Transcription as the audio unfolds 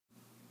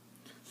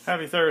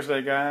Happy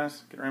Thursday,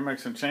 guys. Getting ready to make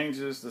some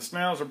changes. The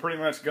snails are pretty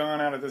much gone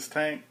out of this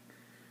tank.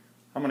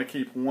 I'm going to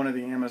keep one of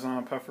the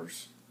Amazon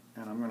puffers,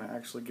 and I'm going to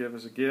actually give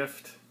as a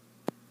gift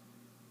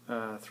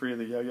 3 of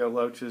the yo-yo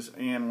loaches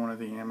and one of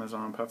the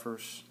Amazon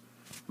puffers.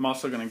 I'm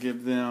also going to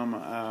give them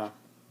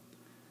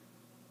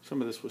some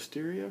of this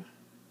wisteria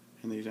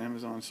and these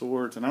Amazon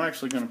swords, and I'm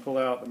actually going to pull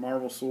out the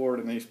marble sword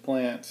and these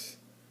plants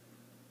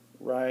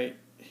right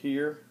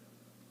here.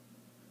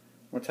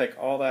 I'm going to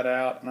take all that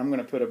out, and I'm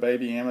going to put a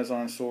baby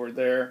Amazon sword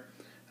there.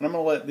 And I'm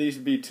going to let these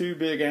be 2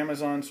 big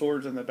Amazon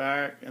swords in the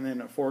back, and then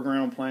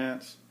 4-ground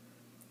plants.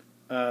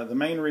 The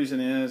main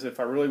reason is, if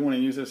I really want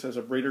to use this as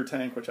a breeder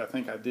tank, which I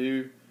think I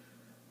do,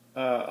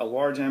 a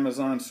large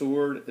Amazon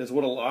sword is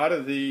what a lot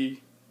of the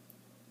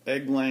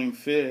egg-laying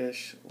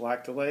fish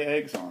like to lay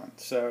eggs on.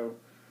 So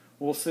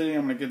we'll see.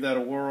 I'm going to give that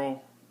a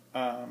whirl.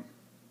 And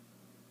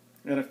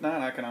if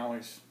not, I can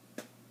always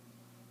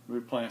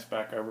move plants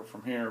back over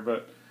from here.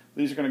 But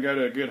these are going to go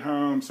to a good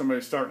home.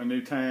 Somebody's starting a new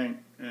tank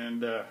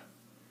and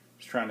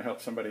just trying to help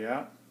somebody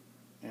out.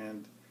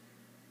 And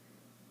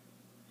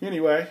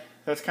anyway,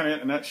 that's kind of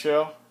it in a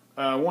nutshell.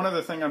 One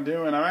other thing I'm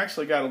doing, I've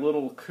actually got a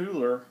little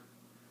cooler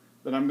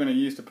that I'm going to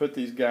use to put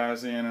these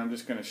guys in. I'm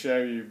just going to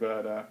show you,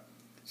 but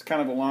it's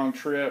kind of a long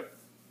trip.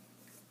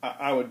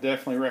 I would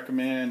definitely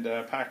recommend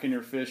packing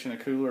your fish in a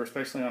cooler,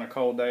 especially on a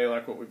cold day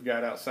like what we've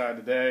got outside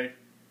today.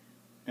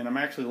 And I'm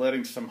actually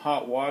letting some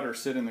hot water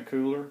sit in the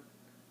cooler.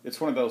 It's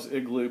one of those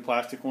igloo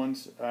plastic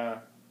ones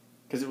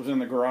because it was in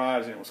the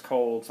garage and it was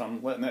cold, so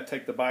I'm letting that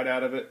take the bite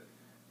out of it.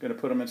 Going to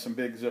put them in some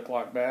big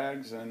Ziploc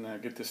bags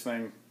and get this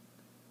thing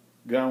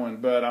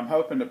going. But I'm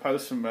hoping to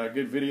post some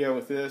good video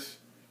with this.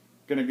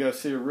 Going to go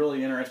see a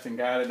really interesting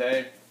guy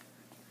today,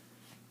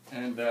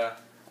 and going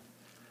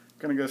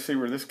to go see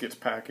where this gets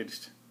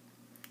packaged.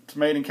 It's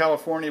made in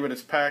California, but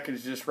it's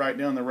packaged just right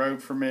down the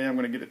road from me. I'm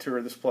going to get a tour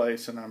of this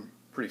place, and I'm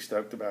pretty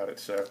stoked about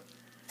it. So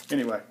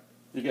anyway,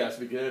 you guys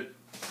be good.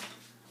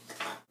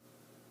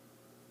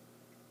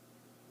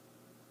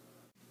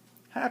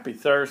 Happy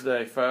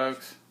Thursday,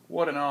 folks.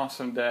 What an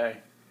awesome day.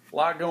 A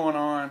lot going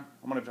on.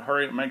 I'm going to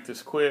hurry up and make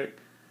this quick.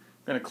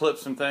 I'm going to clip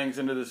some things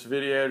into this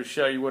video to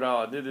show you what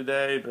all I did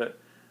today, but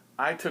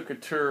I took a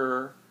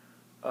tour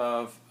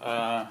of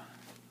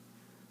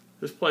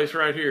this place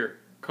right here,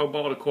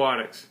 Cobalt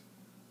Aquatics.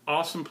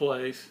 Awesome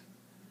place.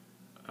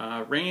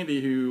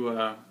 Randy,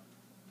 who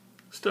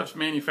stuff's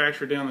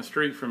manufactured down the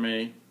street from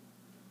me,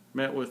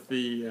 met with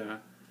the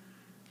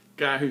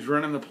guy who's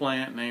running the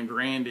plant named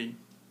Randy,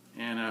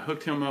 and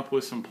hooked him up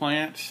with some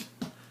plants,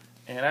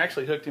 and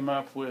actually hooked him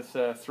up with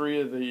 3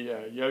 of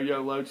the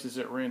yo-yo loaches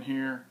that were in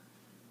here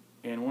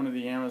and one of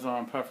the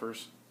Amazon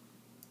puffers.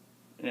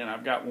 And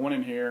I've got one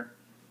in here.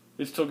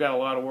 It's still got a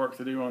lot of work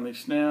to do on these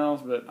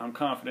snails, but I'm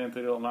confident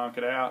that it'll knock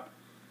it out.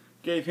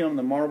 Gave him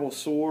the marble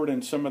sword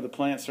and some of the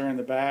plants there in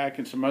the back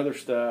and some other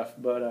stuff,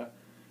 but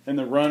and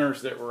the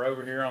runners that were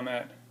over here on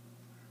that,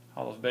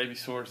 all those baby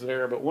swords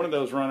there. But one of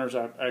those runners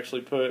I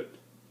actually put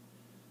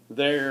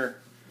there.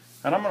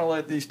 And I'm going to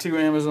let these 2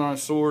 Amazon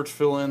swords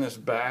fill in this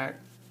back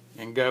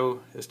and go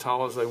as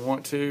tall as they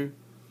want to.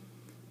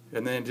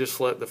 And then just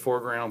let the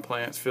 4-ground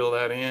plants fill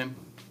that in.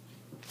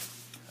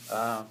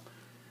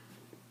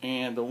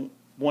 And the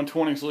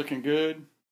 120 is looking good.